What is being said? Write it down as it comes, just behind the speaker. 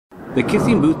The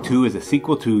Kissing Booth 2 is a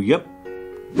sequel to, yup,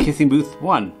 Kissing Booth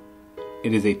 1.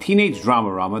 It is a teenage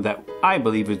drama-rama that I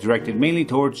believe is directed mainly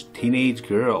towards teenage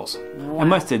girls. I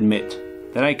must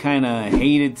admit that I kinda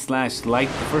hated /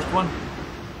 liked the first one,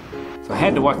 so I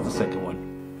had to watch the second one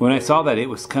when I saw that it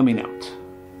was coming out.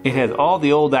 It has all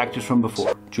the old actors from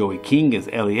before. Joey King as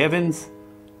Ellie Evans,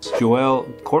 Joel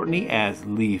Courtney as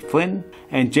Lee Flynn,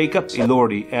 and Jacob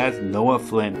Elordi as Noah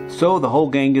Flynn. So the whole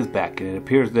gang is back, and it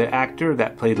appears the actor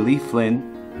that played Lee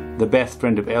Flynn, the best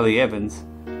friend of Ellie Evans,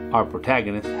 our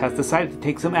protagonist, has decided to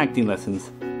take some acting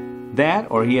lessons.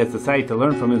 That, or he has decided to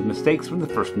learn from his mistakes from the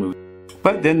first movie.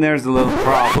 But then there's a little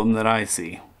problem that I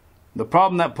see. The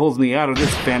problem that pulls me out of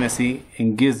this fantasy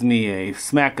and gives me a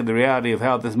smack of the reality of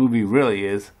how this movie really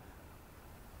is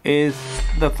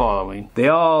the following. They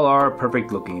all are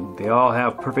perfect looking. They all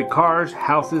have perfect cars,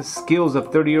 houses, skills of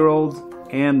 30-year-olds,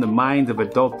 and the minds of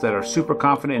adults that are super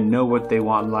confident and know what they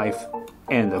want in life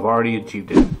and have already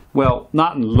achieved it. Well,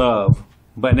 not in love,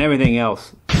 but in everything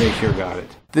else, they sure got it.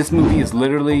 This movie is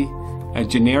literally a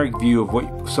generic view of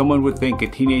what someone would think a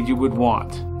teenager would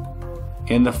want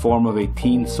in the form of a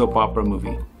teen soap opera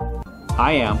movie.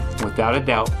 I am, without a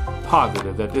doubt,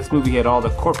 positive that this movie had all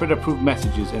the corporate approved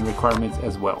messages and requirements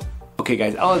as well. Okay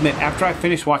guys, I'll admit, after I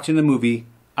finished watching the movie,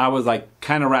 I was like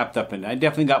kind of wrapped up in it. I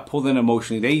definitely got pulled in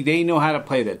emotionally. They know how to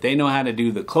play that. They know how to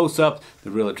do the close-ups,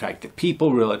 the real attractive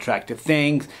people, real attractive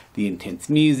things, the intense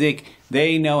music.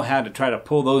 They know how to try to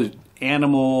pull those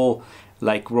animal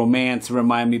like romance,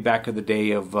 remind me back of the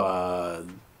day of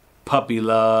puppy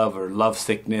love or love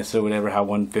sickness or whatever, how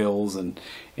one feels, and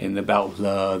about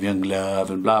love, young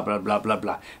love, and blah blah blah blah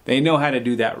blah. They know how to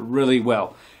do that really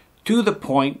well, to the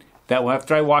point that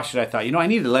after I watched it, I thought, you know, I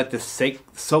need to let this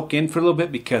soak in for a little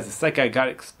bit, because it's like I got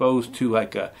exposed to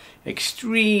like a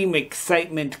extreme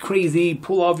excitement, crazy,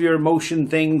 pull off your emotion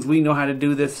things. We know how to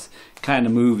do this kind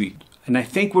of movie, and I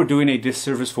think we're doing a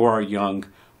disservice for our young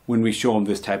when we show them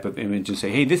this type of image and say,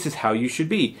 hey, this is how you should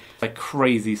be. Like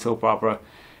crazy soap opera.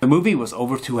 The movie was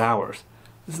over 2 hours.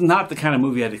 This is not the kind of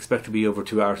movie I'd expect to be over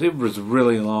 2 hours. It was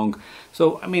really long.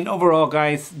 So, I mean, overall,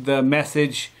 guys, the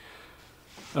message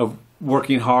of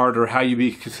working hard or how you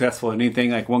be successful in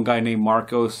anything, like one guy named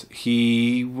Marcos,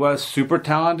 he was super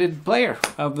talented player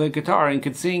of the guitar and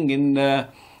could sing and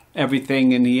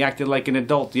everything, and he acted like an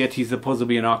adult, yet he's supposed to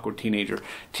be an awkward teenager.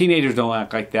 Teenagers don't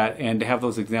act like that, and to have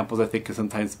those examples, I think, can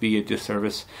sometimes be a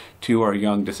disservice to our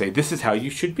young to say, this is how you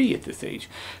should be at this age.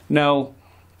 No.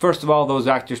 First of all, those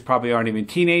actors probably aren't even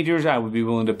teenagers. I would be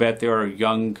willing to bet there are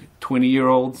young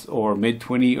 20-year-olds or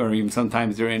mid-20, or even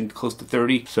sometimes they're in close to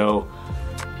 30. So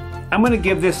I'm going to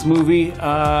give this movie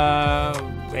a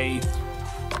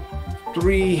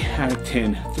 3 out of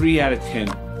 10. 3 out of 10.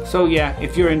 So yeah,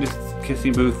 if you're into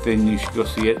Kissing Booth, then you should go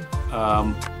see it.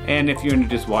 And if you're into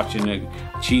just watching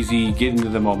a cheesy, get into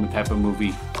the moment type of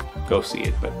movie, go see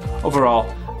it. But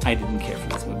overall, I didn't care for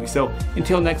this movie. So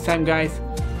until next time, guys.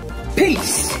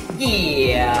 Peace!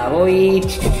 Yeah, boy!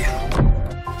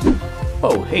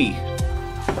 Oh, hey.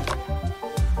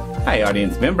 Hi,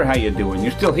 audience member. How you doing?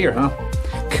 You're still here, huh?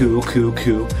 Cool, cool,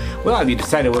 cool. Well, have you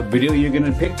decided what video you're going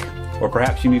to pick? Or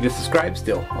perhaps you need to subscribe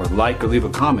still, or like, or leave a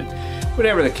comment.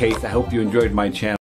 Whatever the case, I hope you enjoyed my channel.